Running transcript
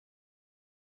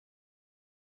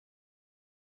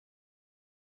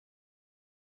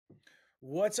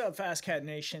What's up, FasCat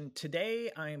Nation? Today,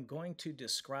 I am going to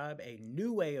describe a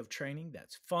new way of training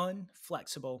that's fun,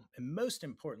 flexible, and most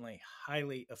importantly,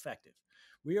 highly effective.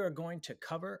 We are going to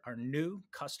cover our new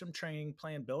custom training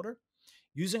plan builder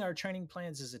using our training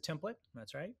plans as a template.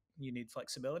 That's right, you need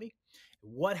flexibility.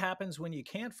 What happens when you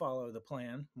can't follow the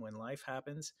plan when life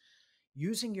happens?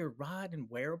 Using your rod and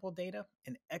wearable data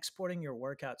and exporting your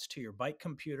workouts to your bike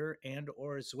computer and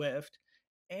or Zwift.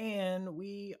 And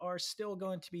we are still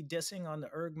going to be dissing on the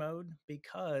erg mode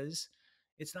because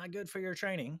it's not good for your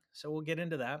training. So we'll get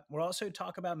into that. We'll also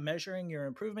talk about measuring your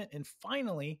improvement and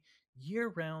finally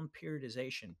year-round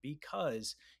periodization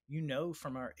because you know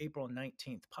from our April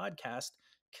 19th podcast,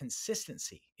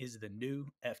 consistency is the new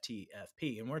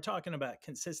FtFP. And we're talking about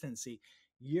consistency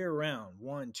year round,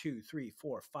 1, 2, 3,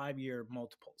 4, 5 year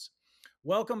multiples.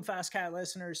 Welcome, FastCat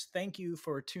listeners. Thank you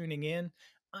for tuning in.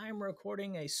 I'm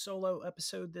recording a solo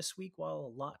episode this week while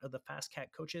a lot of the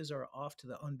FastCat coaches are off to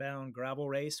the Unbound gravel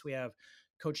race. We have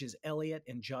coaches Elliot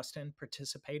and Justin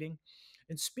participating.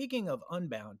 And speaking of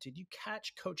Unbound, did you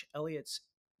catch Coach Elliot's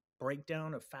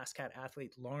breakdown of FastCat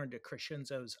athlete Lauren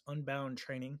DeCrescenzo's Unbound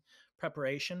training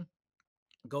preparation?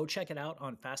 Go check it out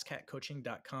on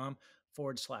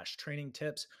fastcatcoaching.com/training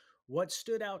tips. What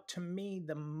stood out to me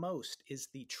the most is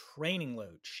the training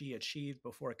load she achieved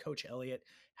before Coach Elliott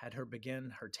had her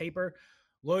begin her taper.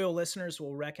 Loyal listeners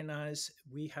will recognize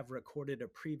we have recorded a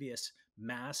previous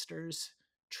master's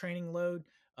training load.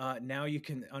 Now you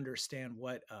can understand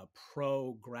what a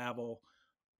pro gravel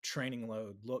training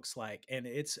load looks like, and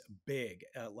it's big,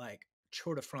 like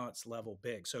Tour de France level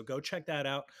big. So go check that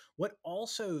out. What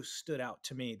also stood out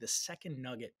to me, the second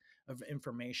nugget of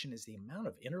information, is the amount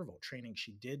of interval training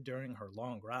she did during her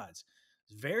long rides.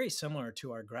 It's very similar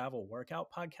to our gravel workout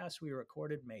podcast we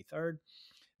recorded May 3rd,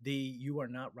 the You Are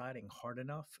Not Riding Hard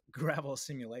Enough gravel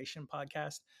simulation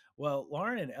podcast. Well,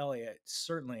 Lauren and Elliot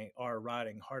certainly are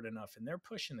riding hard enough, and they're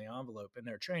pushing the envelope in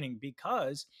their training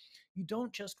because you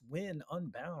don't just win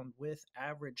Unbound with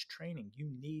average training. You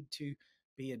need to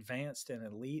be advanced and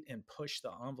elite and push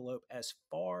the envelope as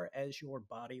far as your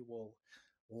body will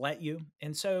let you.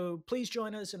 And so please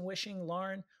join us in wishing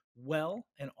Lauren well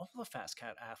and all the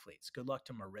FastCat athletes. Good luck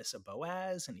to Marissa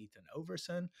Boaz and Ethan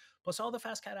Overson, plus all the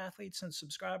FastCat athletes and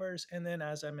subscribers. And then,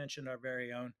 as I mentioned, our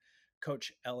very own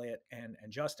Coach Elliot and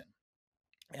Justin.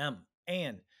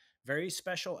 And very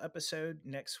special episode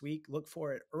next week. Look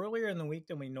for it earlier in the week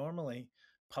than we normally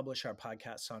publish our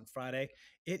podcasts on Friday.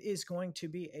 It is going to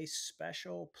be a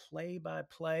special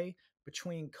play-by-play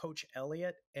between Coach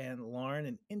Elliot and Lauren,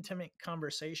 an intimate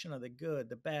conversation of the good,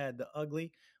 the bad, the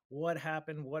ugly, what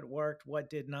happened, what worked, what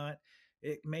did not.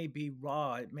 It may be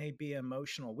raw, it may be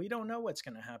emotional. We don't know what's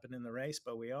going to happen in the race,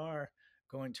 but we are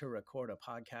going to record a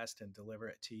podcast and deliver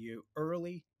it to you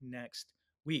early next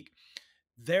week.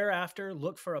 Thereafter,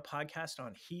 look for a podcast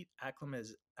on heat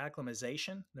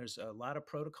acclimatization. There's a lot of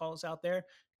protocols out there.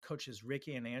 Coaches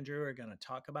Ricky and Andrew are going to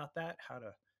talk about that, how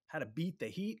to beat the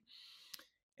heat.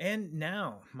 And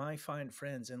now, my fine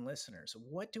friends and listeners,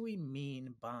 what do we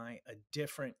mean by a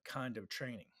different kind of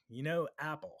training?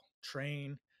 Apple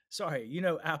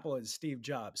and Steve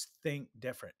Jobs think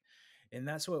different. And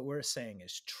that's what we're saying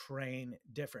is train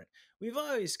different. We've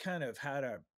always kind of had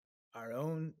our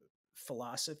own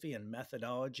philosophy and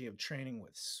methodology of training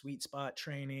with sweet spot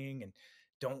training and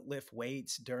don't lift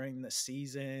weights during the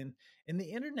season. And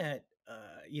the internet,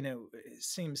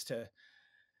 seems to,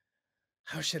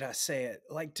 how should I say it,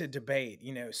 like to debate,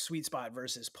 sweet spot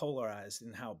versus polarized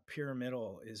and how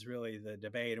pyramidal is really the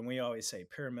debate. And we always say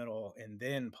pyramidal and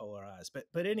then polarized.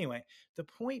 But anyway, the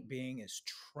point being is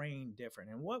train different.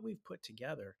 And what we've put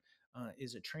together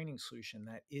is a training solution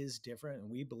that is different. And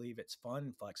we believe it's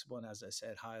fun, flexible, and as I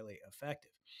said, highly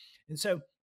effective. And so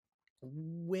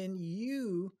when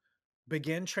you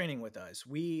begin training with us,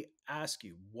 we ask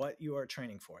you what you are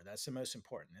training for. That's the most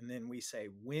important. And then we say,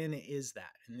 when is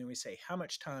that? And then we say, how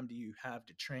much time do you have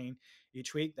to train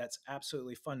each week? That's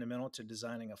absolutely fundamental to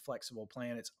designing a flexible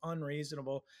plan. It's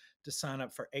unreasonable to sign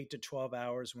up for 8 to 12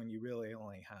 hours when you really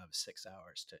only have 6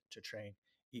 hours to train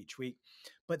each week.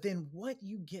 But then what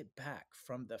you get back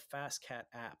from the FastCat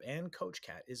app and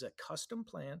CoachCat is a custom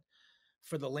plan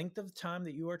for the length of time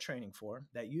that you are training for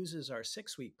that uses our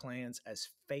 6-week plans as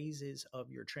phases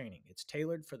of your training. It's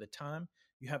tailored for the time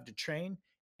you have to train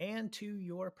and to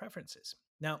your preferences.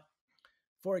 Now,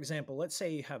 for example, let's say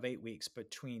you have 8 weeks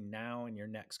between now and your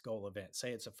next goal event.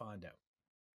 Say it's a Fondo.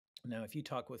 Now, if you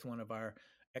talk with one of our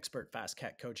expert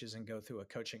FastCat coaches and go through a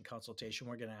coaching consultation,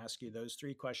 we're going to ask you those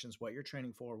 3 questions: what you're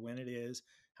training for, when it is,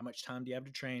 how much time do you have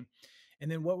to train. And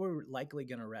then what we're likely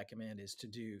going to recommend is to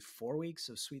do 4 weeks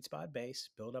of sweet spot base,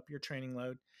 build up your training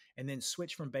load, and then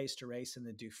switch from base to race, and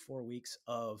then do 4 weeks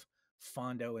of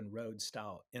fondo and road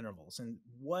style intervals. And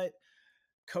what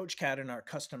CoachCat and our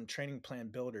custom training plan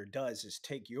builder does is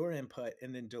take your input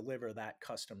and then deliver that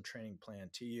custom training plan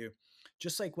to you,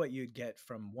 just like what you'd get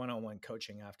from one-on-one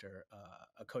coaching after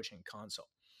a coaching consult.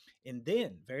 And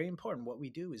then, very important, what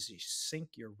we do is you sync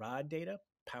your rod data,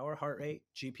 power, heart rate,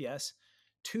 GPS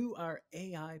to our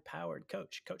AI powered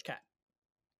CoachCat.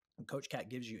 CoachCat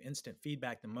gives you instant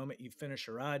feedback the moment you finish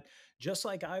a ride, just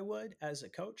like I would as a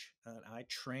coach. I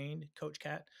trained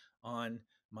CoachCat on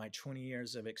my 20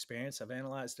 years of experience. I've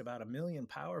analyzed about 1 million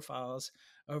power files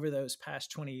over those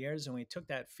past 20 years, and we took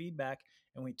that feedback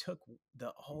and we took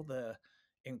all the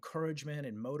encouragement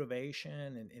and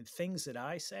motivation and things that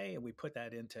I say, and we put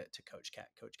that into CoachCat.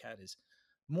 CoachCat is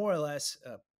more or less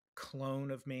a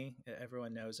clone of me.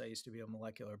 Everyone knows I used to be a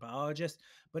molecular biologist,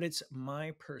 but it's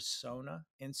my persona.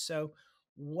 And so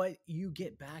what you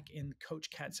get back in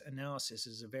CoachCat's analysis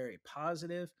is a very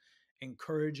positive,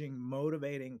 encouraging,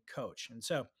 motivating coach. And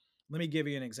so let me give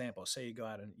you an example. Say you go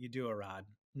out and you do a ride,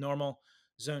 normal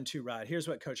zone 2 ride. Here's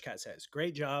what CoachCat says.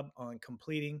 Great job on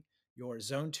completing your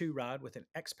zone 2 ride with an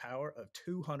X power of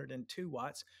 202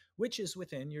 watts, which is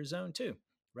within your zone 2.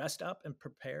 Rest up and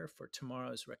prepare for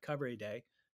tomorrow's recovery day.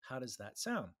 How does that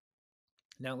sound?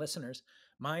 Now, listeners,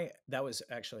 that was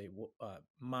actually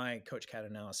my CoachCat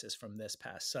analysis from this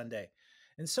past Sunday.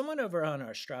 And someone over on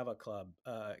our Strava club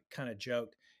kind of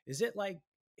joked, is it like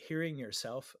hearing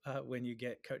yourself when you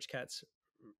get CoachCat's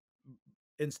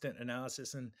instant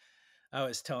analysis? And I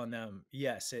was telling them,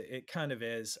 yes, it kind of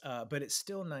is, but it's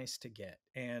still nice to get.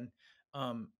 And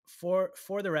for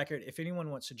the record, if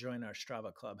anyone wants to join our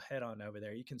Strava club, head on over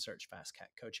there. You can search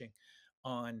FasCat Coaching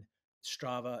on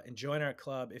Strava and join our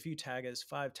club. If you tag us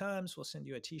 5 times, we'll send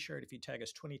you a t-shirt. If you tag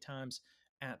us 20 times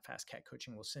at FasCat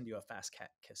Coaching, we'll send you a FasCat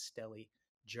Castelli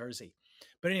jersey.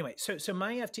 But anyway, so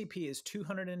my FTP is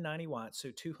 290 watts,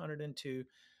 so 202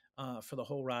 for the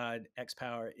whole ride. X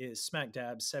Power is smack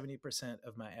dab 70%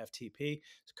 of my FTP.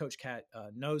 So CoachCat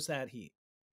knows that. He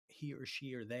or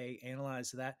she or they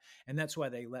analyze that, and that's why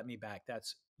they let me back.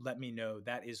 That's let me know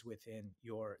that is within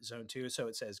your zone 2. So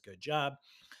it says good job.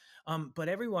 But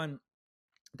everyone,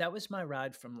 that was my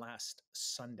ride from last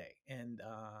Sunday. And,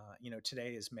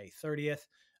 today is May 30th.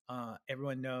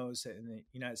 Everyone knows that in the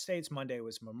United States, Monday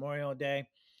was Memorial Day.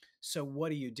 So what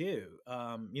do you do?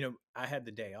 I had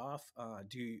the day off.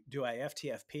 Do I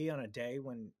FtFP on a day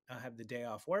when I have the day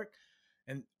off work?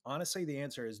 And honestly, the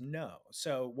answer is no.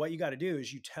 So what you got to do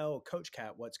is you tell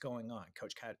CoachCat what's going on.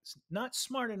 CoachCat is not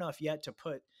smart enough yet to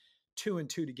put 2 and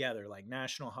 2 together, like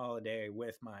national holiday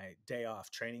with my day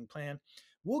off training plan.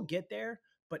 We'll get there,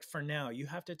 but for now, you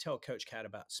have to tell CoachCat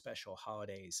about special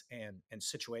holidays and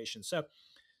situations.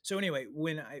 So anyway,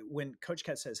 when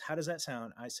CoachCat says, "How does that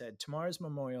sound?" I said, "Tomorrow's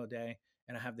Memorial Day,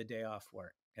 and I have the day off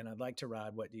work, and I'd like to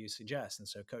ride. What do you suggest?" And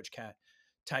so CoachCat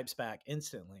types back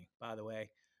instantly, by the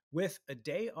way, with a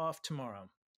day off tomorrow,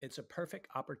 it's a perfect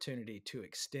opportunity to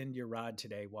extend your ride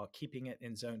today while keeping it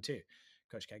in zone 2.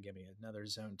 CoachCat, give me another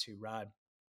zone 2 ride.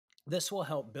 This will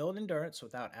help build endurance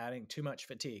without adding too much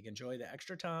fatigue. Enjoy the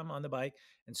extra time on the bike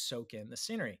and soak in the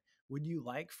scenery. Would you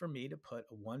like for me to put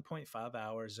a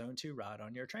 1.5-hour zone 2 ride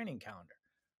on your training calendar?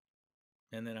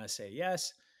 And then I say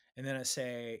yes. And then I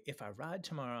say, if I ride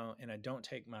tomorrow and I don't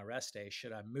take my rest day,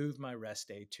 should I move my rest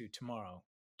day to tomorrow,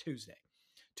 Tuesday?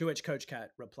 To which CoachCat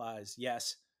replies,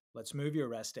 yes, let's move your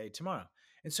rest day tomorrow.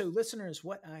 And so, listeners,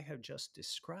 what I have just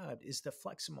described is the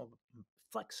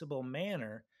flexible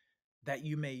manner that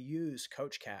you may use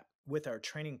CoachCat with our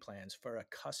training plans for a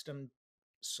custom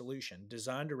solution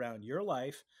designed around your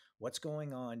life, what's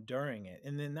going on during it.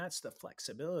 And then that's the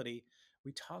flexibility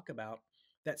we talk about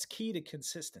that's key to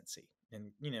consistency.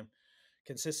 And,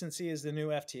 consistency is the new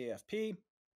FtFP.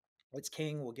 It's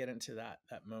king. We'll get into that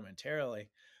momentarily.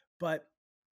 But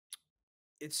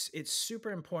it's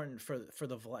super important for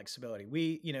the flexibility.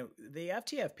 The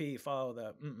FtFP follow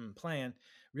the plan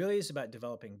really is about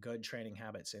developing good training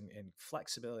habits, and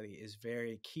flexibility is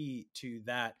very key to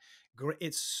that.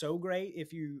 It's so great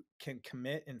if you can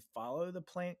commit and follow the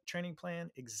training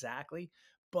plan exactly,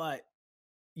 but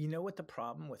you know what the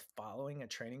problem with following a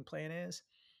training plan is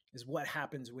what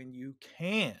happens when you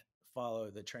can't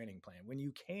follow the training plan, when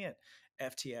you can't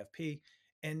FtFP.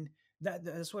 And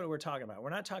that's what we're talking about. We're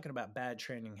not talking about bad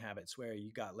training habits where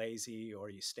you got lazy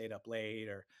or you stayed up late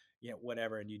or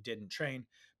whatever and you didn't train,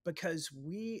 because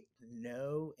we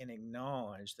know and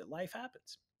acknowledge that life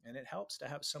happens, and it helps to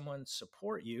have someone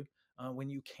support you when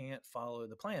you can't follow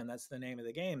the plan. That's the name of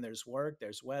the game. There's work,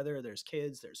 there's weather, there's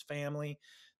kids, there's family,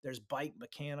 there's bike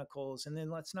mechanicals, and then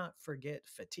let's not forget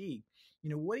fatigue.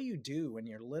 What do you do when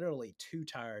you're literally too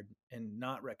tired and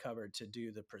not recovered to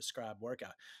do the prescribed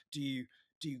workout? Do you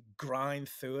grind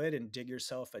through it and dig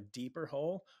yourself a deeper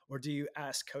hole, or do you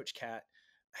ask Coach Cat,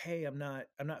 hey, I'm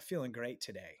not feeling great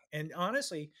today? And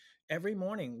honestly, every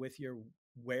morning with your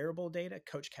wearable data,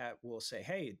 Coach Cat will say,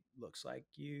 hey, looks like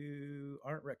you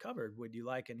aren't recovered, would you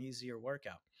like an easier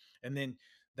workout? And then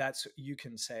that's, you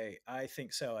can say, I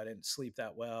think so, I didn't sleep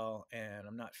that well and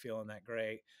I'm not feeling that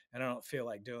great, and I don't feel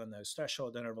like doing those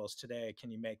threshold intervals today,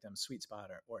 can you make them sweet spot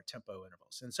or tempo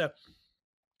intervals? And so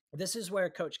this is where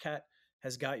Coach Cat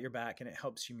has got your back, and it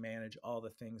helps you manage all the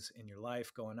things in your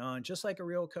life going on, just like a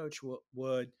real coach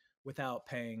would, without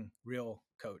paying real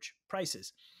coach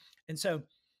prices. And so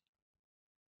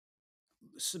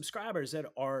subscribers that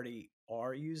already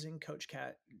are using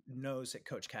CoachCat knows that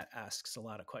CoachCat asks a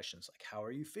lot of questions like, how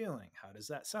are you feeling? How does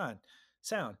that sound?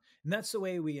 And that's the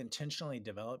way we intentionally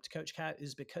developed CoachCat,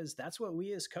 is because that's what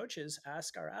we as coaches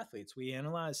ask our athletes. We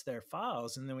analyze their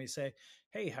files and then we say,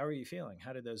 hey, how are you feeling?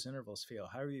 How did those intervals feel?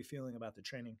 How are you feeling about the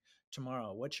training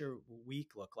tomorrow? What's your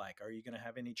week look like? Are you going to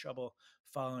have any trouble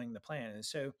following the plan? And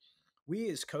so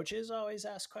we as coaches always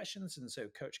ask questions, and so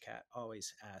Coach Cat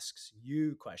always asks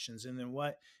you questions, and then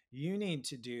what you need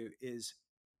to do is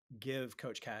give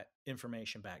Coach Cat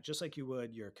information back just like you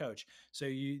would your coach. So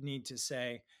you need to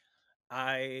say,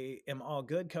 I am all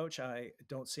good, coach, I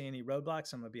don't see any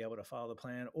roadblocks, I'm going to be able to follow the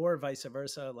plan, or vice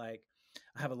versa, like,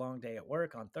 I have a long day at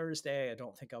work on Thursday, I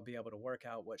don't think I'll be able to work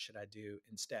out, what should I do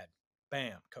instead?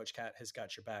 Bam, Coach Cat has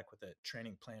got your back with a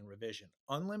training plan revision.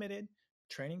 Unlimited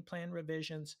training plan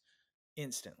revisions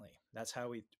instantly. That's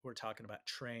how we're talking about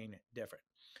train different.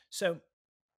 So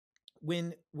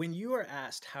when you are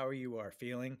asked how you are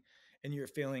feeling and you're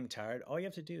feeling tired, all you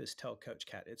have to do is tell Coach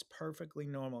Cat it's perfectly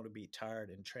normal to be tired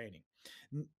in training.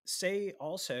 Say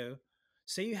also,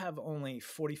 say you have only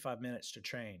 45 minutes to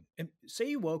train, and say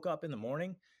you woke up in the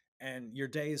morning and your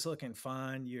day is looking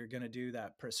fine. You're going to do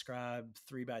that prescribed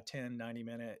 3 by 10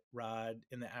 90-minute ride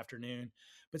in the afternoon.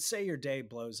 But say your day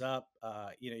blows up,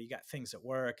 you got things at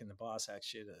work and the boss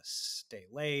asks you to stay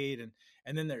late,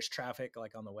 and then there's traffic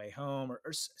like on the way home, or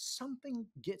something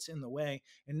gets in the way,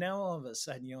 and now all of a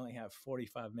sudden you only have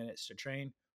 45 minutes to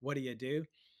train. What do?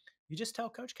 You just tell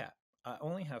Coach Cat, I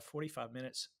only have 45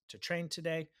 minutes to train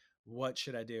today. What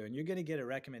should I do? And you're going to get a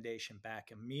recommendation back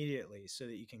immediately so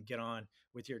that you can get on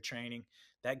with your training.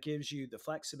 That gives you the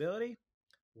flexibility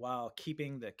while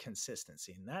keeping the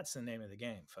consistency. And that's the name of the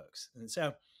game, folks. And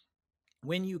so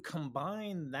when you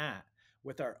combine that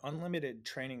with our unlimited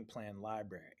training plan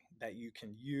library that you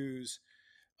can use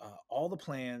all the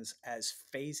plans as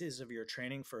phases of your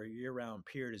training for a year-round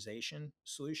periodization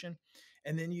solution,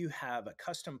 and then you have a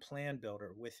custom plan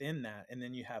builder within that, and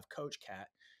then you have Coach Cat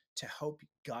to help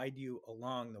guide you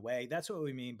along the way. That's what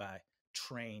we mean by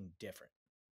train different.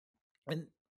 And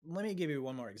let me give you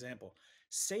one more example.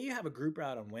 Say you have a group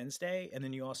ride on Wednesday, and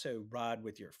then you also ride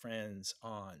with your friends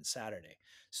on Saturday.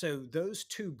 So those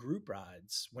two group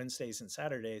rides, Wednesdays and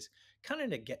Saturdays, kind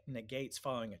of negates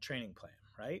following a training plan,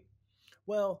 right?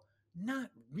 Well, not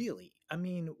really. I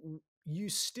mean, you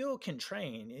still can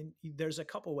train, and there's a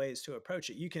couple ways to approach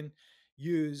it. You can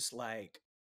use like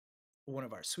one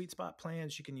of our sweet spot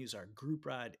plans. You can use our group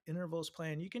ride intervals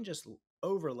plan. You can just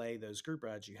overlay those group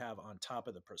rides you have on top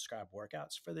of the prescribed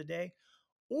workouts for the day,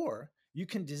 or you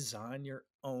can design your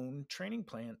own training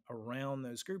plan around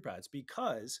those group rides,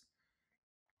 because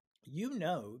you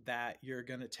know that you're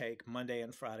going to take Monday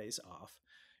and Fridays off.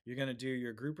 You're going to do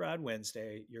your group ride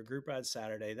Wednesday, your group ride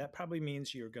Saturday. That probably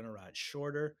means you're going to ride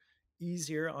shorter,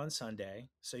 easier on Sunday.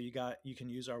 So you can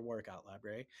use our workout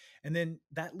library. And then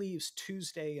that leaves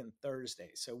Tuesday and Thursday.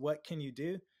 So what can you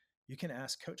do? You can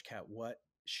ask Coach Cat, what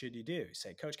should you do?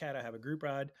 Say, Coach Cat, I have a group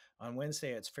ride on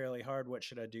Wednesday. It's fairly hard. What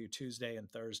should I do Tuesday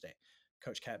and Thursday?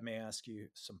 Coach Cat may ask you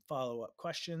some follow-up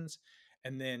questions,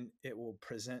 and then it will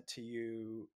present to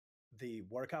you the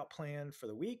workout plan for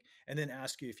the week, and then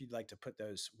ask you if you'd like to put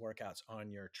those workouts on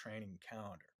your training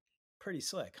calendar. Pretty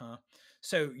slick, huh?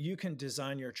 So you can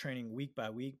design your training week by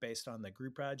week based on the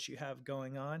group rides you have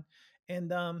going on. And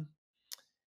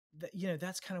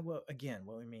that's kind of what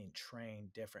we mean train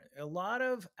different. A lot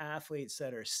of athletes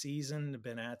that are seasoned,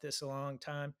 been at this a long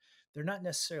time, they're not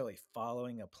necessarily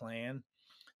following a plan,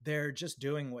 they're just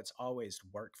doing what's always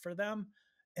worked for them.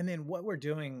 And then what we're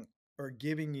doing or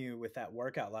giving you with that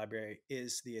workout library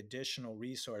is the additional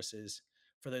resources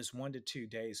for those 1 to 2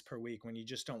 days per week when you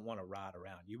just don't want to ride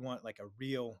around. You want like a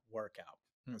real workout,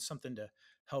 something to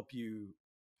help you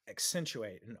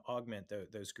accentuate and augment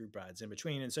those group rides in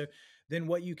between. And so then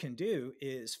what you can do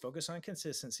is focus on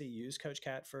consistency, use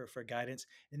CoachCat for guidance,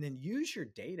 and then use your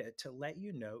data to let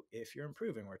you know if you're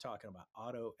improving. We're talking about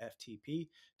auto FTP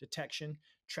detection,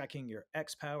 tracking your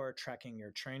X power, tracking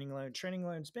your training load. Training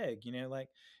load's big, like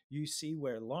you see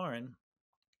where Lauren,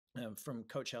 from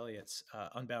Coach Elliott's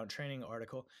Unbound Training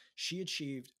article, she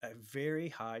achieved a very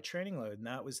high training load, and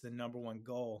that was the number one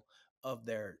goal of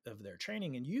their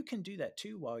training. And you can do that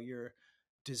too while you're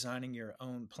designing your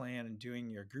own plan and doing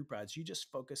your group rides. You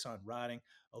just focus on riding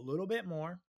a little bit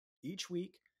more each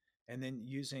week, and then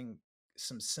using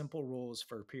some simple rules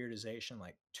for periodization,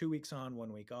 like 2 weeks on,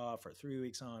 1 week off, or 3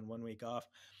 weeks on, 1 week off.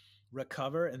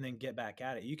 Recover and then get back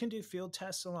at it. You can do field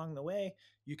tests along the way.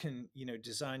 You can,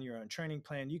 design your own training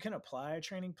plan. You can apply a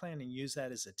training plan and use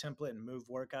that as a template and move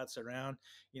workouts around,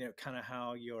 kind of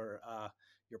how your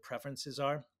preferences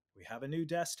are. We have a new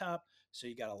desktop, so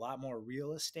you got a lot more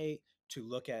real estate to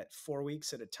look at 4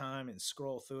 weeks at a time and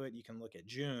scroll through it. You can look at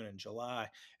June and July,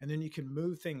 and then you can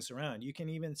move things around. You can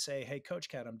even say, hey,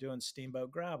 CoachCat, I'm doing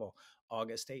Steamboat Gravel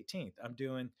August 18th. I'm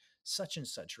doing such and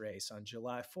such race on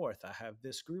July 4th. I have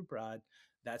this group ride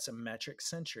that's a metric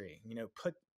century.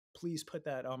 Please put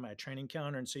that on my training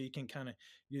calendar. And so you can kind of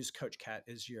use CoachCat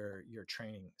as your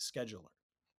training scheduler.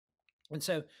 And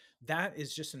so that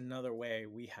is just another way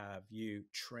we have you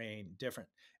train different.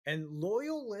 And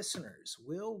loyal listeners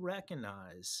will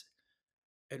recognize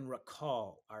and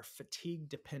recall our fatigue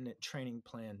dependent training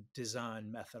plan design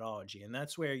methodology. And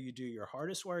that's where you do your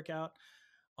hardest workout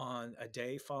on a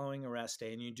day following a rest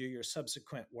day, and you do your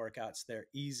subsequent workouts. They're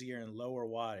easier and lower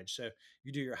wattage. So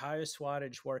you do your highest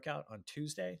wattage workout on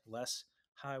Tuesday, less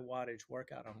high wattage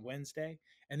workout on Wednesday,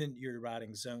 and then you're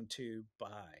riding zone 2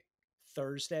 by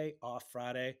Thursday, off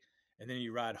Friday, and then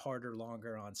you ride harder,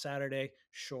 longer on Saturday,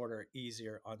 shorter,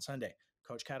 easier on Sunday.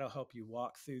 Coach Cat will help you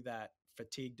walk through that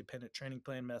fatigue dependent training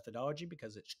plan methodology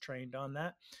because it's trained on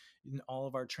that. And all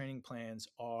of our training plans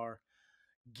are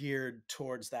geared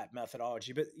towards that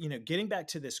methodology. But getting back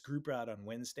to this group ride on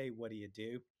Wednesday, what do you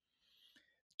do?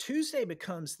 Tuesday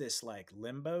becomes this like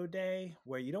limbo day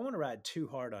where you don't want to ride too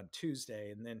hard on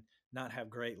Tuesday and then not have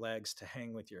great legs to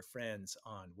hang with your friends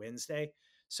on Wednesday.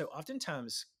 So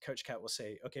oftentimes Coach Cat will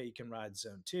say, okay, you can ride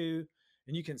zone 2,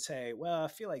 and you can say, well, I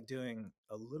feel like doing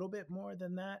a little bit more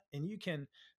than that. And you can,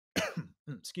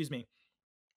 excuse me,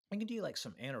 I can do like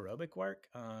some anaerobic work,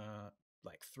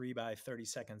 like 3 by 30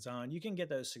 seconds on. You can get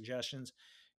those suggestions.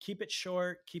 Keep it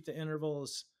short, keep the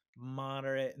intervals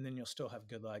moderate, and then you'll still have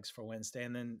good legs for Wednesday.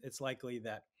 And then it's likely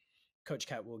that Coach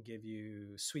Cat will give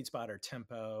you sweet spot or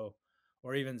tempo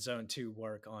or even zone 2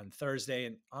 work on Thursday.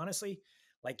 And honestly,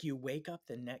 like you wake up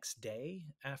the next day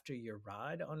after your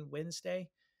ride on Wednesday,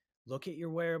 look at your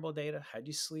wearable data. How'd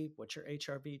you sleep? What's your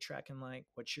HRV tracking like?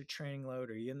 What's your training load?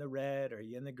 Are you in the red? Are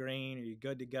you in the green? Are you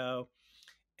good to go?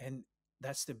 And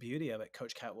that's the beauty of it.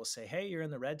 Coach Cat will say, hey, you're in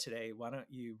the red today. Why don't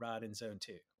you ride in zone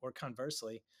 2? Or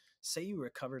conversely, say you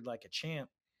recovered like a champ.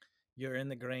 You're in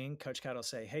the green. Coach Cat will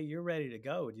say, hey, you're ready to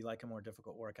go. Would you like a more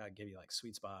difficult workout? Give you like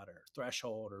sweet spot or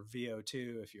threshold or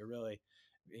VO2 if you're really,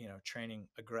 training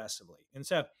aggressively. And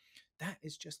so that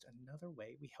is just another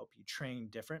way we help you train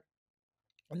different.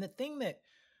 And the thing that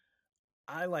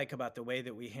I like about the way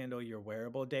that we handle your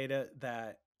wearable data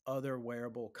that other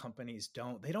wearable companies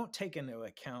don't, they don't take into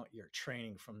account your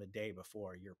training from the day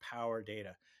before, your power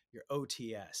data, your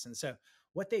OTS. And so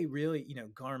what they really,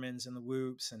 Garmin's and the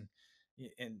Whoops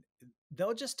and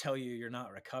they'll just tell you you're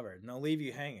not recovered and they'll leave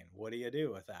you hanging. What do you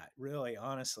do with that? Really,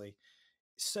 honestly.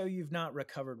 So you've not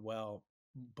recovered well,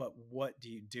 but what do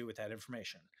you do with that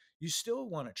information? You still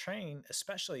want to train,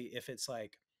 especially if it's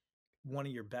like one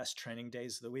of your best training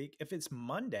days of the week. If it's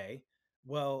Monday,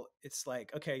 well, it's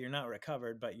like, okay, you're not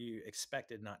recovered, but you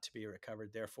expected not to be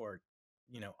recovered. Therefore,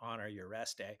 honor your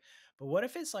rest day. But what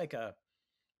if it's like a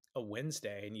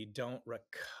Wednesday and you don't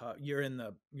recover, you're in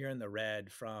the red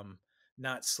from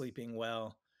not sleeping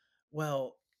well?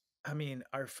 Well, I mean,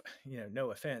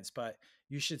 no offense, but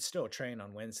you should still train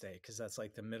on Wednesday because that's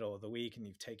like the middle of the week and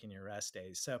you've taken your rest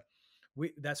days. So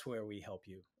that's where we help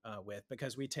you with,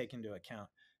 because we take into account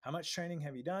how much training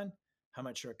have you done, how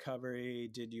much recovery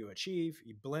did you achieve.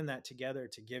 You blend that together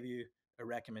to give you a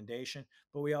recommendation,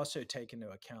 but we also take into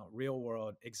account real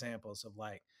world examples of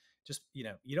like, just, you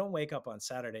don't wake up on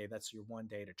Saturday, that's your one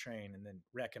day to train, and then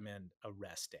recommend a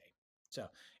rest day. So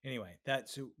anyway,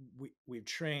 we've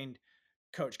trained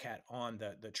Coach Cat on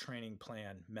the training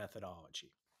plan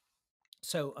methodology.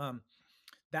 So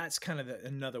that's kind of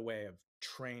another way of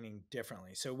training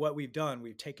differently. So what we've done,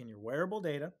 we've taken your wearable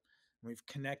data, we've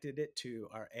connected it to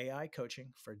our AI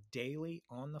coaching for daily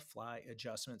on the fly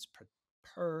adjustments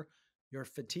per your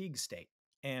fatigue state.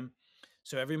 And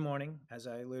so every morning, as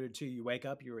I alluded to, you wake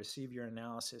up, you receive your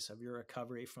analysis of your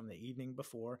recovery from the evening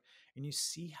before, and you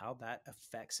see how that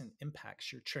affects and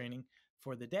impacts your training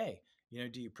for the day.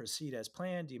 Do you proceed as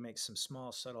planned? Do you make some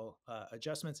small, subtle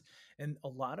adjustments? And a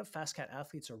lot of FasCat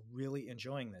athletes are really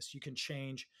enjoying this. You can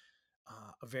change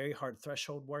a very hard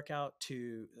threshold workout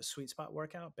to a sweet spot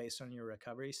workout based on your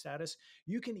recovery status.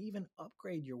 You can even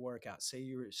upgrade your workout. Say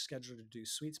you were scheduled to do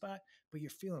sweet spot, but you're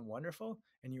feeling wonderful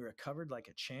and you recovered like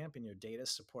a champ, and your data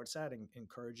supports that and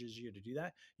encourages you to do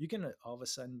that. You can all of a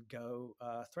sudden go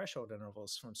threshold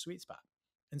intervals from sweet spot.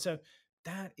 And so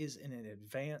that is in an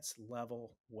advanced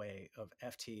level way of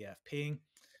FtFPing.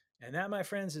 And that, my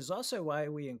friends, is also why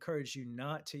we encourage you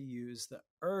not to use the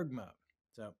erg mode.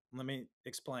 So let me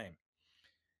explain.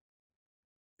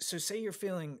 So say you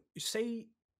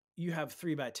have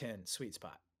 3x10 sweet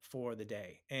spot for the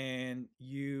day, and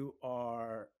you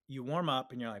warm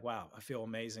up and you're like, wow, I feel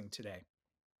amazing today.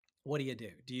 What do?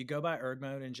 Do you go by erg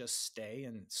mode and just stay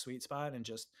in sweet spot and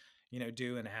just,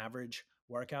 do an average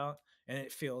workout and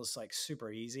it feels like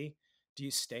super easy? Do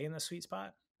you stay in the sweet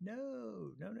spot?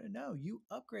 No, no, no, no. You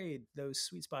upgrade those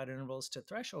sweet spot intervals to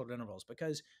threshold intervals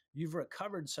because you've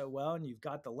recovered so well and you've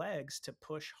got the legs to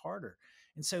push harder.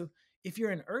 And so if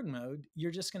you're in erg mode, you're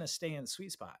just going to stay in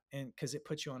sweet spot, and because it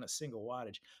puts you on a single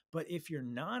wattage. But if you're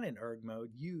not in erg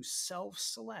mode, you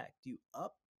self-select, you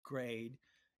upgrade,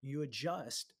 you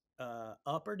adjust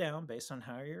up or down based on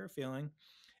how you're feeling,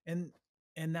 and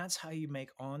that's how you make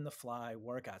on the fly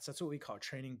workouts. That's what we call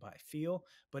training by feel,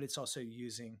 but it's also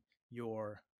using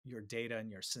your data and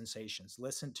your sensations.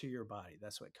 Listen to your body.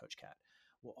 That's what CoachCat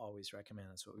will always recommend.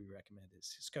 That's what we recommend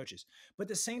as coaches. But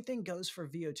the same thing goes for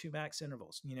VO2 max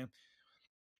intervals.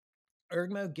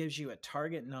 Erg mode gives you a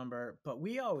target number, but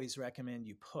we always recommend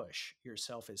you push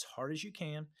yourself as hard as you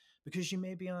can, because you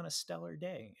may be on a stellar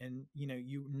day and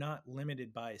you're not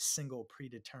limited by a single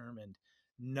predetermined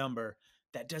number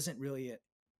that doesn't really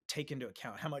take into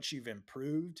account how much you've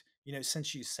improved,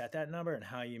 since you set that number, and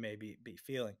how you may be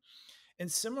feeling.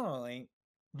 And similarly,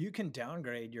 you can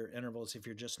downgrade your intervals if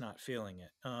you're just not feeling it.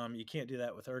 You can't do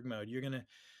that with erg mode. You're going to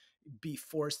be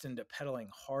forced into pedaling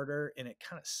harder, and it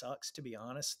kind of sucks, to be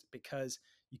honest, because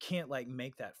you can't like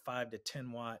make that 5 to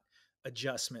 10 watt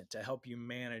adjustment to help you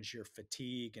manage your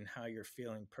fatigue and how you're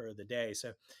feeling per the day.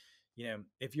 So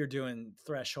if you're doing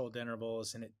threshold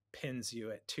intervals and it pins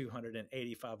you at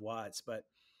 285 watts, but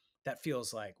that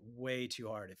feels like way too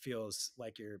hard, it feels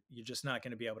like you're just not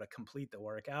going to be able to complete the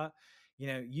workout.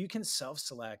 You can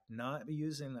self-select, not be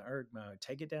using the erg mode,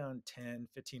 take it down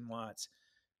 10-15 watts,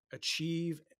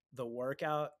 achieve the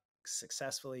workout,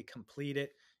 successfully complete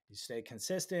it. You stay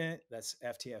consistent. That's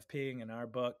FTFPing in our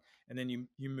book. And then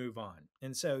you move on.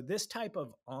 And so this type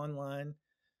of on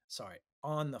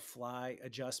the fly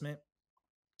adjustment,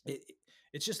 it,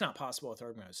 it's just not possible with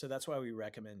erg mode. So that's why we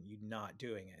recommend you not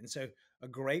doing it. And so a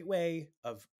great way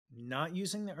of not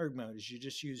using the erg mode is you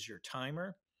just use your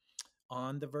timer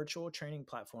on the virtual training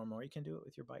platform, or you can do it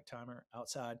with your bike timer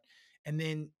outside. And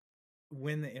then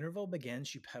when the interval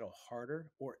begins, you pedal harder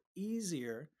or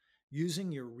easier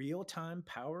using your real-time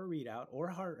power readout or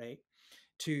heart rate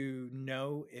to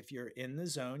know if you're in the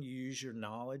zone. You use your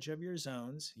knowledge of your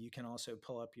zones. You can also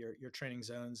pull up your training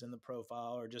zones in the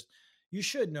profile, or just, you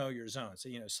should know your zone. So,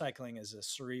 cycling is a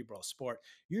cerebral sport.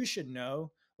 You should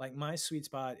know, like, my sweet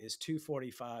spot is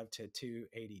 245 to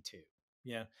 282.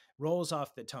 Yeah, rolls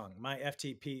off the tongue. My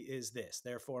FTP is this,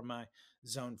 therefore my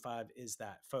zone 5 is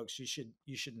that. Folks, you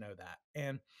should know that.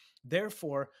 And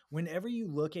therefore, whenever you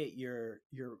look at your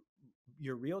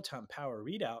real-time power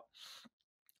readout,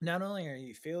 not only are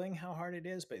you feeling how hard it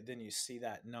is, but then you see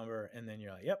that number and then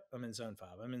you're like, yep, I'm in zone 5,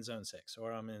 I'm in zone 6,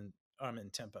 or I'm in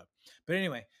tempo. But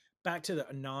anyway, back to the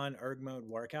non-erg mode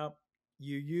workout,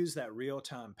 you use that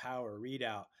real-time power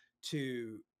readout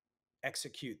to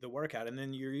execute the workout, and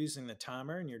then you're using the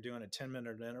timer and you're doing a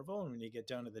 10-minute interval, and when you get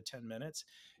down to the 10 minutes,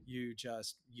 you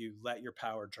let your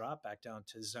power drop back down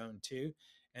to zone 2,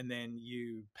 and then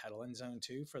you pedal in zone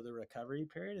 2 for the recovery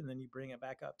period, and then you bring it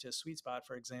back up to a sweet spot,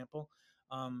 for example,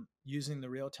 using the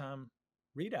real-time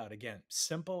readout. Again,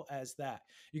 simple as that.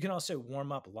 You can also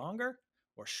warm up longer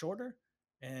or shorter,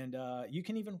 and you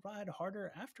can even ride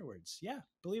harder afterwards. Yeah,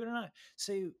 believe it or not.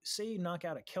 Say you knock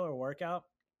out a killer workout,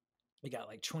 you got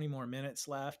like 20 more minutes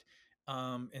left,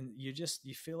 and you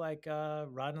feel like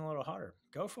riding a little harder,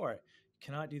 go for it. You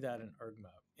cannot do that in erg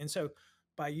mode. And so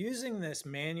by using this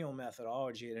manual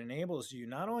methodology, it enables you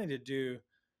not only to do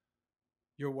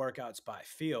your workouts by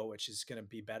feel, which is going to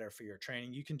be better for your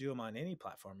training. You can do them on any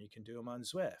platform. You can do them on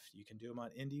Zwift. You can do them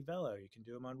on Indie Velo. You can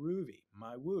do them on Ruby,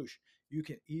 My Whoosh. You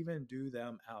can even do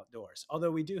them outdoors.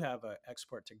 Although we do have an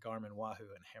export to Garmin, Wahoo,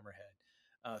 and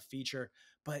Hammerhead feature.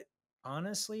 But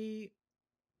honestly,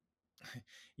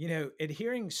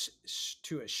 adhering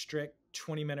to a strict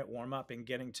 20-minute warm up and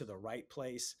getting to the right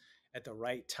place at the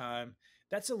right time,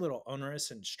 that's a little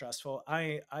onerous and stressful.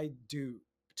 I do,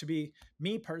 to be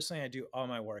me personally, I do all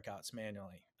my workouts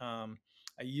manually. I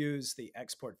use the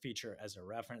export feature as a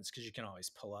reference because you can always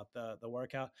pull up the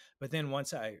workout. But then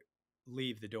once I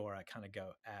leave the door, I kind of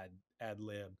go ad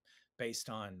lib based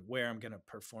on where I'm going to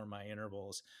perform my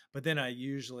intervals. But then I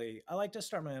like to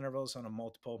start my intervals on a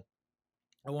multiple.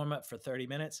 I warm up for 30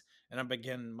 minutes and I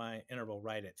begin my interval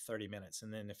right at 30 minutes.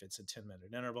 And then if it's a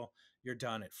 10-minute interval, you're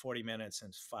done at 40 minutes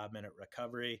and 5-minute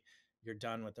recovery. You're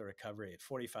done with the recovery at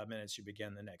 45 minutes. You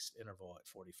begin the next interval at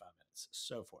 45 minutes,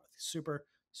 so forth. Super,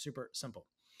 super simple.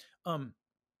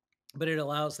 But it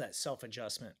allows that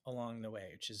self-adjustment along the way,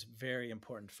 which is very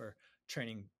important for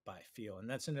training by feel. And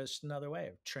that's just another way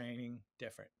of training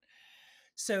different.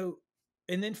 So,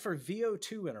 and then for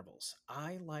VO2 intervals,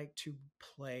 I like to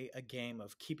play a game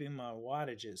of keeping my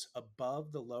wattages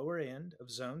above the lower end of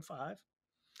zone 5.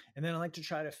 And then I like to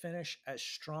try to finish as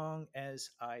strong as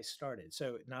I started.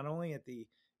 So, not only at the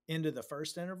end of the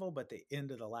first interval, but the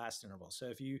end of the last interval. So,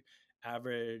 if you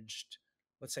averaged,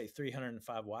 let's say,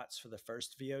 305 watts for the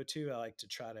first VO2, I like to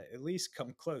try to at least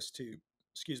come close to,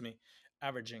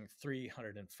 averaging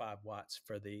 305 watts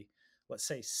for the, let's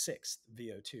say, sixth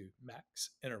VO2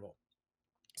 max interval.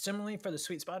 Similarly, for the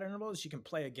sweet spot intervals, you can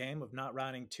play a game of not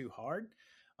riding too hard.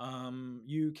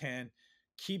 You can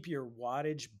keep your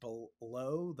wattage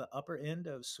below the upper end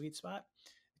of sweet spot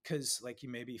because, like, you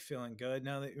may be feeling good.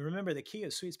 Now, remember, the key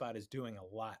of sweet spot is doing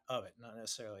a lot of it, not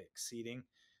necessarily exceeding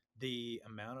the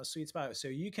amount of sweet spot. So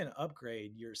you can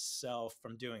upgrade yourself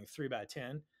from doing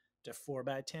 3x10 to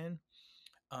 4x10.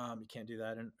 You can't do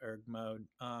that in erg mode.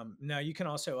 Now you can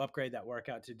also upgrade that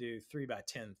workout to do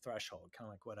 3x10 threshold, kind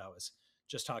of like what I was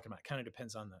just talking about. Kind of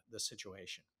depends on the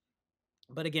situation.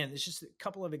 But again, it's just a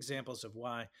couple of examples of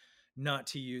why not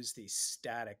to use these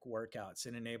static workouts.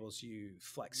 It enables you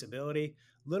flexibility,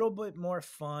 a little bit more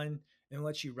fun, and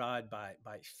lets you ride by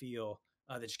feel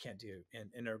that you can't do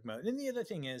in erg mode. And the other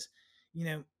thing is,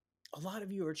 a lot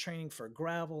of you are training for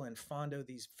gravel and fondo,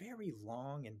 these very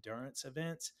long endurance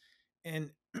events.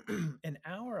 And an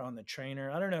hour on the trainer,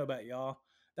 I don't know about y'all,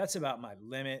 that's about my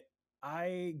limit.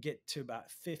 I get to about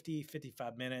 50,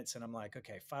 55 minutes and I'm like,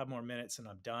 okay, 5 more minutes and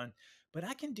I'm done. But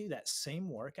I can do that same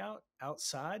workout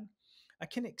outside. I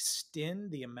can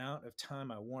extend the amount of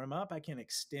time I warm up. I can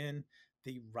extend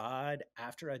the ride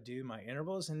after I do my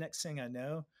intervals. And next thing I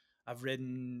know, I've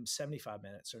ridden 75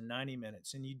 minutes or 90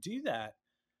 minutes. And you do that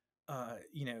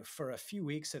for a few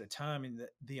weeks at a time. And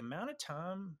the amount of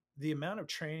time, the amount of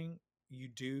training you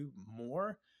do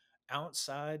more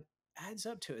outside adds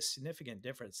up to a significant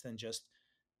difference than just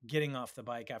getting off the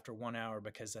bike after 1 hour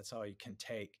because that's all you can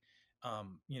take,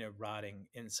 riding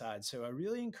inside. So I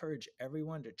really encourage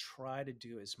everyone to try to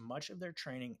do as much of their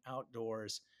training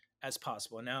outdoors as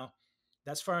possible. Now,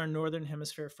 that's for our Northern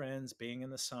Hemisphere friends being in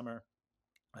the summer.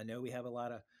 I know we have a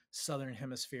lot of Southern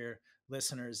Hemisphere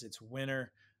listeners. It's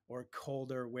winter or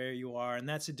colder where you are. And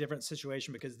that's a different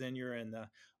situation because then you're in the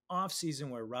off season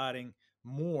where riding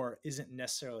more isn't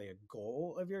necessarily a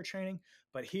goal of your training.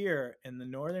 But here in the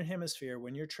Northern Hemisphere,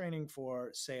 when you're training for,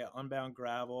 say, an Unbound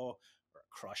Gravel or a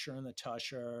Crusher in the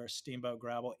Tusher, Steamboat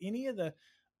Gravel, any of the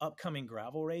upcoming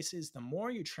gravel races, the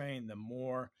more you train, the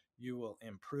more you will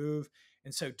improve.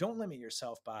 And so don't limit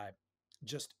yourself by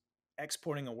just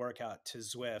exporting a workout to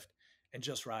Zwift and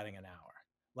just riding an hour.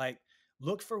 Like,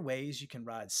 look for ways you can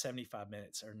ride 75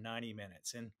 minutes or 90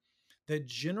 minutes. And the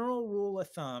general rule of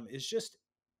thumb is just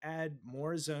add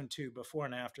more zone 2 before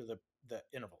and after the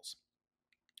intervals.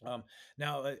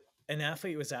 Now, an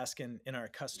athlete was asking in our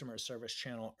customer service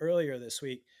channel earlier this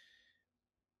week,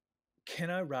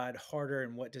 can I ride harder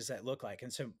and what does that look like?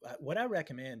 And so what I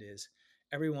recommend is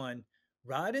everyone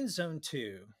ride in zone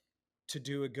 2 to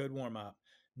do a good warm up.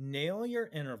 Nail your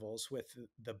intervals with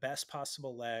the best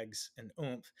possible legs and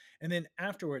oomph. And then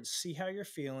afterwards, see how you're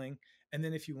feeling. And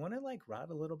then if you want to like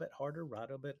ride a little bit harder, ride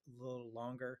a little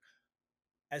longer,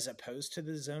 as opposed to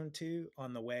the zone 2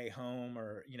 on the way home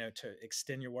or, to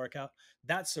extend your workout,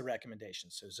 that's the recommendation.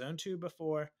 So zone 2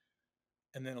 before,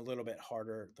 and then a little bit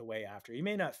harder the way after. You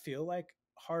may not feel like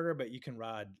harder, but you can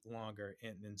ride longer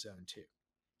in zone 2.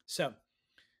 So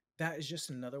that is just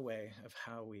another way of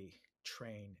how we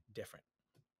train different.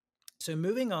 So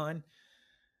moving on,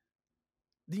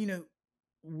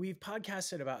 we've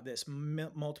podcasted about this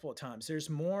multiple times. There's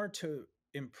more to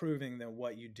improving than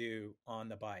what you do on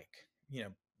the bike.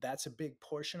 That's a big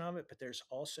portion of it, but there's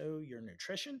also your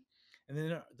nutrition. And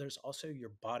then there's also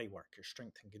your body work, your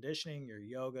strength and conditioning, your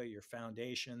yoga, your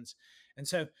foundations. And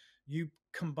so you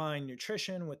combine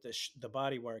nutrition with the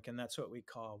body work, and that's what we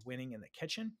call winning in the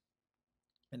kitchen.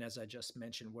 And as I just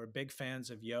mentioned, we're big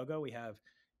fans of yoga.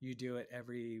 You do it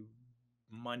every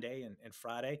Monday and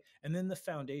Friday. And then the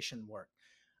foundation work.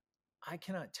 I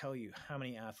cannot tell you how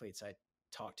many athletes I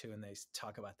talk to and they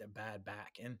talk about their bad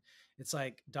back. And it's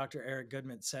like Dr. Eric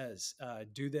Goodman says,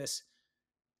 do this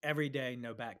every day,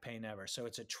 no back pain ever. So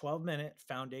it's a 12-minute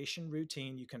foundation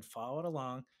routine. You can follow it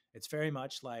along. It's very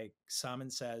much like Simon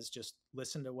says, just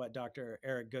listen to what Dr.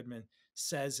 Eric Goodman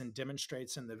says and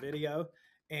demonstrates in the video.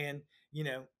 And,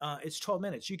 it's 12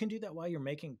 minutes. You can do that while you're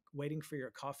waiting for your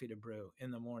coffee to brew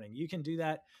in the morning. You can do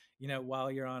that, while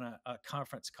you're on a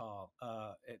conference call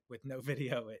with no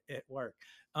video at work.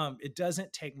 It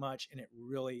doesn't take much and it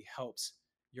really helps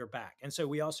your back. And so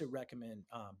we also recommend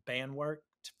band work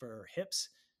for hips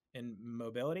and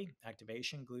mobility,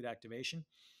 activation, glute activation.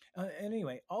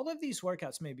 Anyway, all of these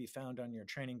workouts may be found on your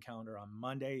training calendar on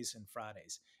Mondays and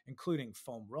Fridays, including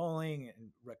foam rolling and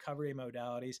recovery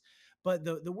modalities. But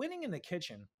the winning in the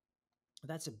kitchen,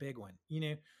 that's a big one.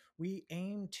 We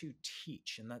aim to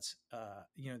teach, and that's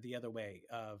the other way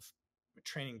of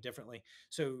training differently.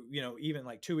 So, even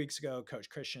like 2 weeks ago, Coach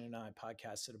Christian and I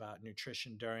podcasted about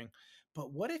nutrition during.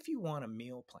 But what if you want a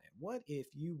meal plan? What if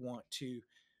you want to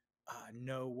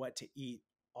know what to eat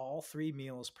all 3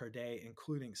 meals per day,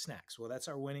 including snacks? Well, that's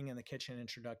our Winning in the Kitchen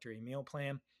introductory meal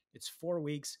plan. It's 4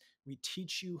 weeks. We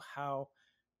teach you how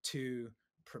to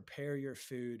prepare your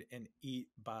food and eat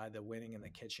by the Winning in the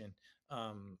Kitchen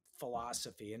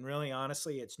philosophy. And really,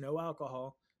 honestly, it's no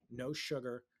alcohol, no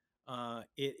sugar.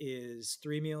 It is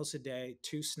 3 meals a day,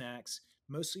 2 snacks,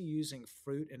 mostly using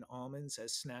fruit and almonds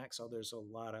as snacks, although there's a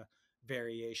lot of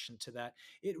variation to that.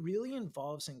 It really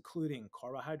involves including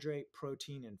carbohydrate,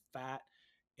 protein, and fat,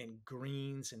 and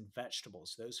greens and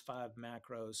vegetables, those 5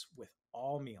 macros with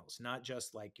all meals, not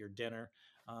just like your dinner,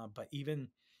 but even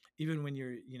when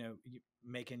you're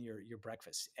making your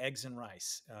breakfast, eggs and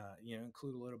rice,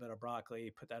 include a little bit of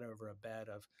broccoli, put that over a bed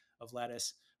of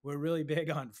lettuce. We're really big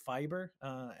on fiber,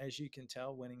 as you can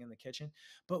tell, Winning in the Kitchen.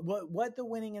 But what the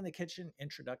Winning in the Kitchen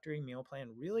introductory meal plan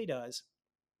really does,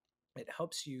 it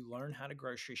helps you learn how to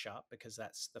grocery shop, because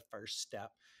that's the first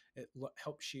step. It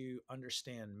helps you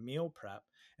understand meal prep,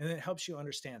 and then it helps you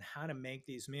understand how to make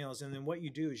these meals. And then what you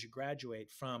do is you graduate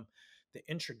from the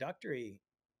introductory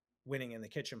Winning in the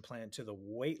Kitchen plan to the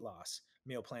weight loss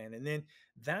meal plan. And then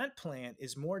that plan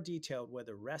is more detailed, where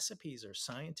the recipes are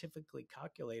scientifically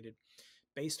calculated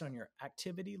based on your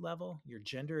activity level, your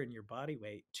gender, and your body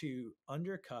weight to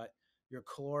undercut your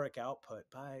caloric output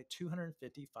by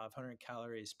 250, 500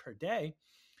 calories per day.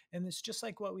 And it's just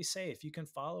like what we say, if you can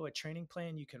follow a training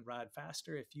plan, you can ride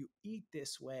faster. If you eat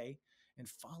this way and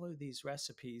follow these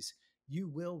recipes, you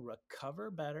will recover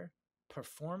better,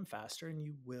 perform faster, and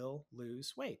you will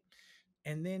lose weight.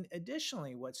 And then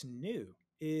additionally, what's new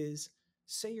is,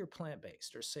 say you're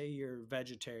plant-based or say you're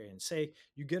vegetarian, say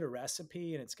you get a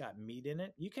recipe and it's got meat in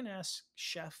it, you can ask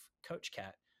Chef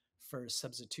CoachCat for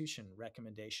substitution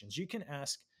recommendations. You can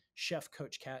ask Chef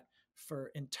CoachCat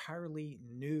for entirely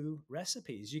new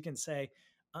recipes. You can say,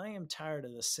 I am tired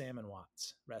of the salmon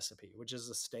Watts recipe, which is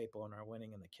a staple in our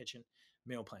Winning in the Kitchen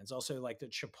meal plans. Also, like the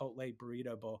Chipotle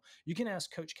burrito bowl. You can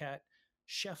ask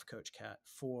Chef CoachCat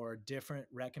for different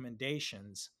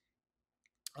recommendations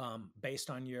based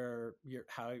on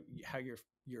how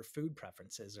your food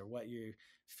preferences or what you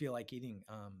feel like eating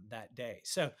that day.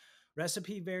 So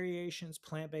recipe variations,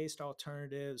 plant-based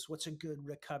alternatives, what's a good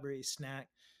recovery snack?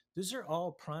 Those are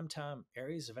all primetime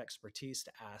areas of expertise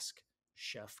to ask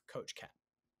Chef CoachCat.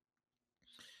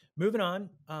 Moving on,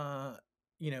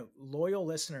 loyal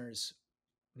listeners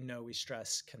know we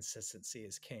stress consistency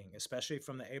is king, especially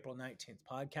from the April 19th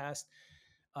podcast.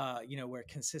 Where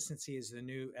consistency is the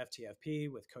new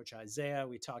FtFP with Coach Isaiah.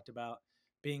 We talked about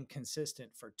being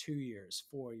consistent for 2 years,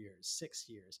 4 years, 6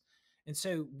 years. And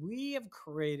so we have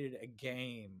created a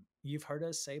game. You've heard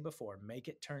us say before, make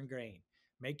it turn green.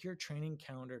 Make your training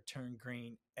calendar turn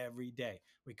green every day.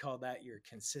 We call that your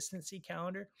consistency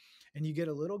calendar. And you get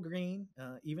a little green,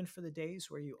 even for the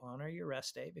days where you honor your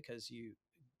rest day, because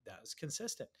that was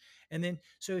consistent. And then,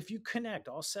 so if you connect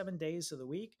all 7 days of the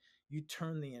week, you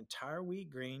turn the entire week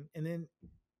green, and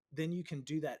then you can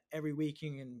do that every week.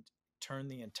 You can turn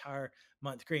the entire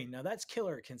month green. Now that's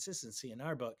killer consistency in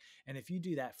our book. And if you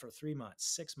do that for 3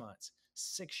 months, 6 months,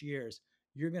 6 years,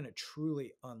 you're going to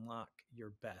truly unlock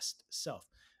your best self.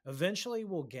 Eventually,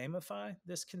 we'll gamify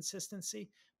this consistency,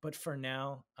 but for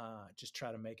now, just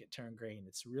try to make it turn green.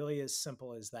 It's really as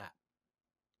simple as that.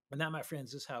 And that, my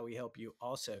friends, is how we help you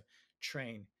also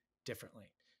train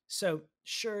differently. So,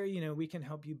 sure, we can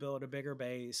help you build a bigger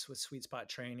base with sweet spot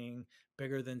training,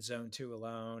 bigger than zone two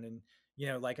alone. And,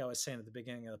 like I was saying at the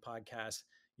beginning of the podcast,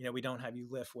 we don't have you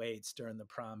lift weights during the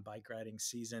prime bike riding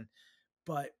season,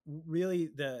 but really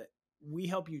we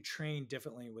help you train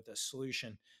differently with a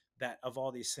solution that of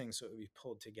all these things that we've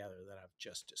pulled together that I've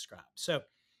just described. So,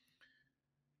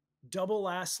 double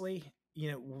lastly,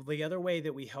 the other way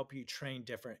that we help you train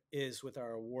different is with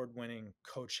our award-winning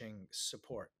coaching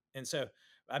support. And so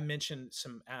I mentioned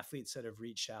some athletes that have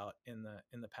reached out in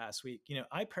the past week.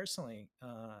 I personally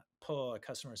pull a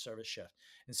customer service shift,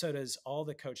 and so does all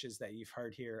the coaches that you've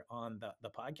heard here on the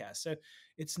podcast. So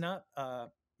it's not a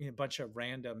bunch of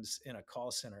randoms in a call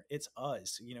center. It's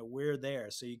us. We're there.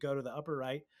 So you go to the upper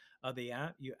right of the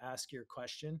app, you ask your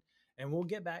question, and we'll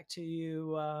get back to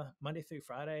you Monday through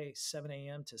Friday, 7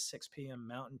 a.m. to 6 p.m.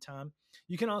 Mountain Time.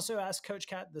 You can also ask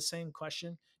CoachCat the same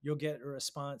question. You'll get a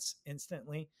response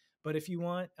instantly. But if you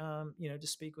want, to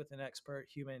speak with an expert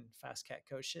human FasCat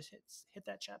coach, just hit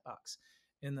that chat box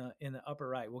in the upper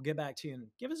right. We'll get back to you and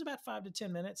give us about 5 to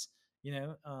 10 minutes.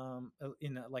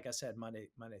 Like I said, Monday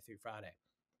through Friday.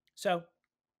 So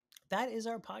that is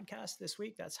our podcast this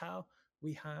week. That's how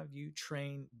we have you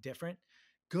train different.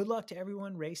 Good luck to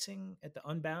everyone racing at the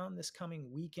Unbound this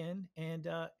coming weekend. And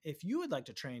if you would like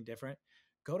to train different,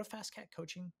 go to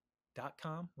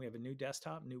fastcatcoaching.com. We have a new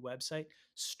desktop, new website.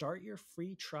 Start your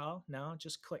free trial now.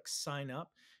 Just click sign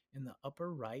up in the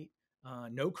upper right.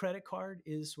 No credit card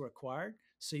is required.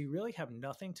 So you really have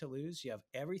nothing to lose. You have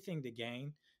everything to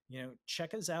gain.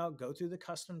 Check us out, go through the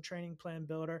custom training plan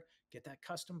builder, get that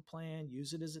custom plan,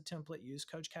 use it as a template, use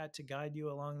CoachCat to guide you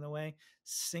along the way,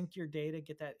 sync your data,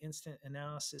 get that instant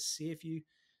analysis, see if you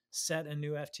set a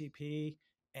new FTP,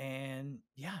 and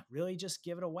yeah, really just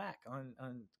give it a whack on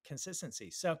consistency.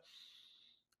 So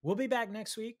we'll be back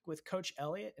next week with Coach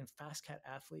Elliott and FastCat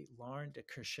athlete Lauren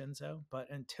DeCrescenzo. But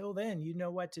until then, you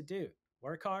know what to do.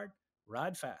 Work hard,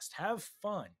 ride fast, have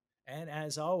fun. And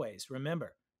as always,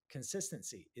 remember,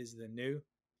 consistency is the new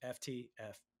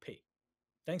FtFP.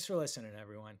 Thanks for listening,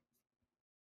 everyone.